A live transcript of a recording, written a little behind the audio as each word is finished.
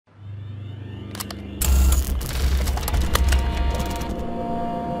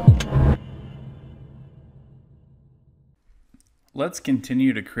Let's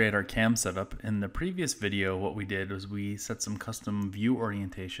continue to create our cam setup. In the previous video, what we did was we set some custom view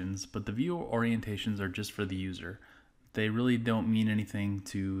orientations, but the view orientations are just for the user. They really don't mean anything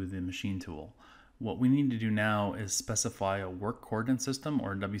to the machine tool. What we need to do now is specify a work coordinate system,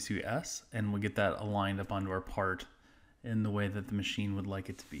 or WCS, and we'll get that aligned up onto our part in the way that the machine would like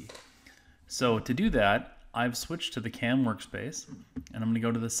it to be. So to do that, I've switched to the cam workspace, and I'm going to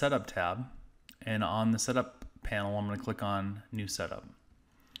go to the setup tab, and on the setup panel, I'm going to click on New Setup.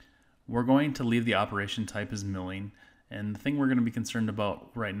 We're going to leave the operation type as milling, and the thing we're going to be concerned about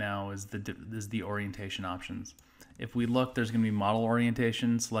right now is the orientation options. If we look, there's going to be model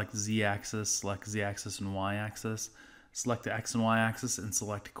orientation, select Z-axis and Y-axis, select the X and Y-axis, and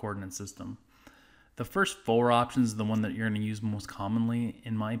select coordinate system. The first 4 options are the one that you're going to use most commonly,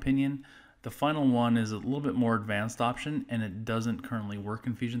 in my opinion. The final one is a little bit more advanced option, and it doesn't currently work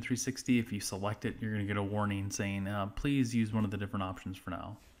in Fusion 360. If you select it, you're going to get a warning saying, please use one of the different options for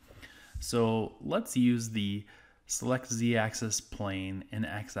now. So let's use the select Z-axis plane and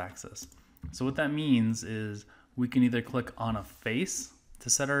X-axis. So what that means is we can either click on a face to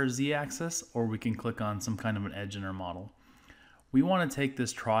set our Z-axis, or we can click on some kind of an edge in our model. We want to take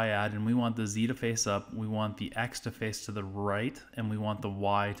this triad and we want the Z to face up, we want the X to face to the right, and we want the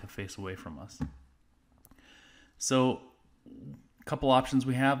Y to face away from us. So a couple options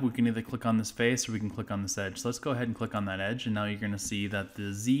we have, we can either click on this face or we can click on this edge. So let's go ahead and click on that edge, and now you're going to see that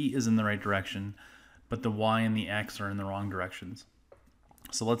the Z is in the right direction, but the Y and the X are in the wrong directions.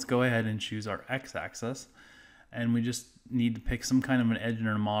 So let's go ahead and choose our X axis, and we just need to pick some kind of an edge in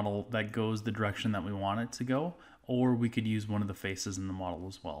our model that goes the direction that we want it to go. Or we could use one of the faces in the model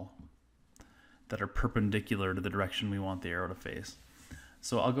as well that are perpendicular to the direction we want the arrow to face.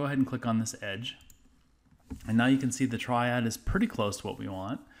 So I'll go ahead and click on this edge. And now you can see the triad is pretty close to what we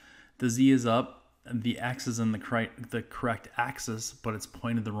want. The Z is up, the X is in the correct axis, but it's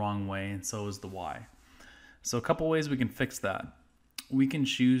pointed the wrong way, and so is the Y. So a couple ways we can fix that. We can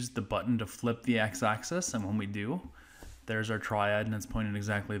choose the button to flip the X axis, and when we do, there's our triad and it's pointed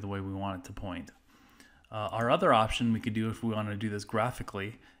exactly the way we want it to point. Our other option we could do if we want to do this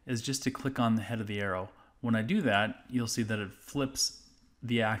graphically is just to click on the head of the arrow. When I do that, you'll see that it flips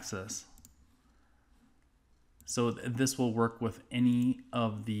the axis. So this will work with any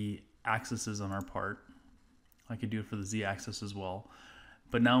of the axes on our part. I could do it for the Z-axis as well.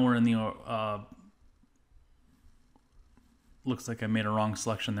 But now we're in the, looks like I made a wrong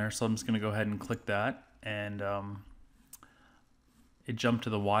selection there, so I'm just going to go ahead and click that, and it jumped to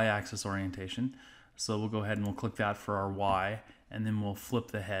the Y-axis orientation. So we'll go ahead and we'll click that for our Y, and then we'll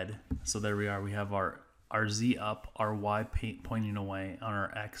flip the head. So there we are. We have our Z up, our Y pointing away, and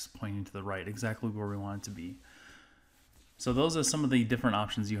our X pointing to the right, exactly where we want it to be. So those are some of the different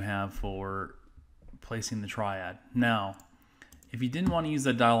options you have for placing the triad. Now, if you didn't want to use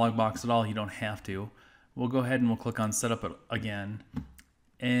the dialog box at all, you don't have to. We'll go ahead and we'll click on Setup again,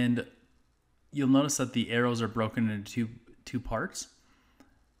 and you'll notice that the arrows are broken into two parts.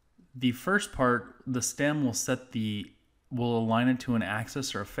 The first part, the stem will align it to an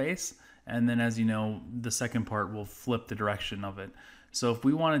axis or a face, and then, as you know, the second part will flip the direction of it. So if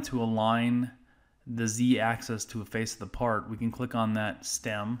we wanted to align the Z axis to a face of the part, we can click on that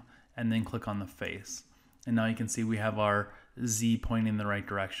stem and then click on the face. And now you can see we have our Z pointing in the right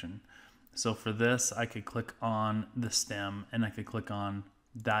direction. So for this, I could click on the stem and I could click on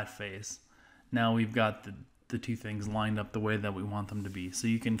that face. Now we've got the two things lined up the way that we want them to be. So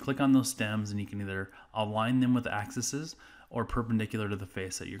you can click on those stems and you can either align them with axes or perpendicular to the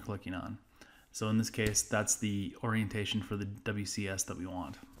face that you're clicking on. So in this case, that's the orientation for the WCS that we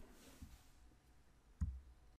want.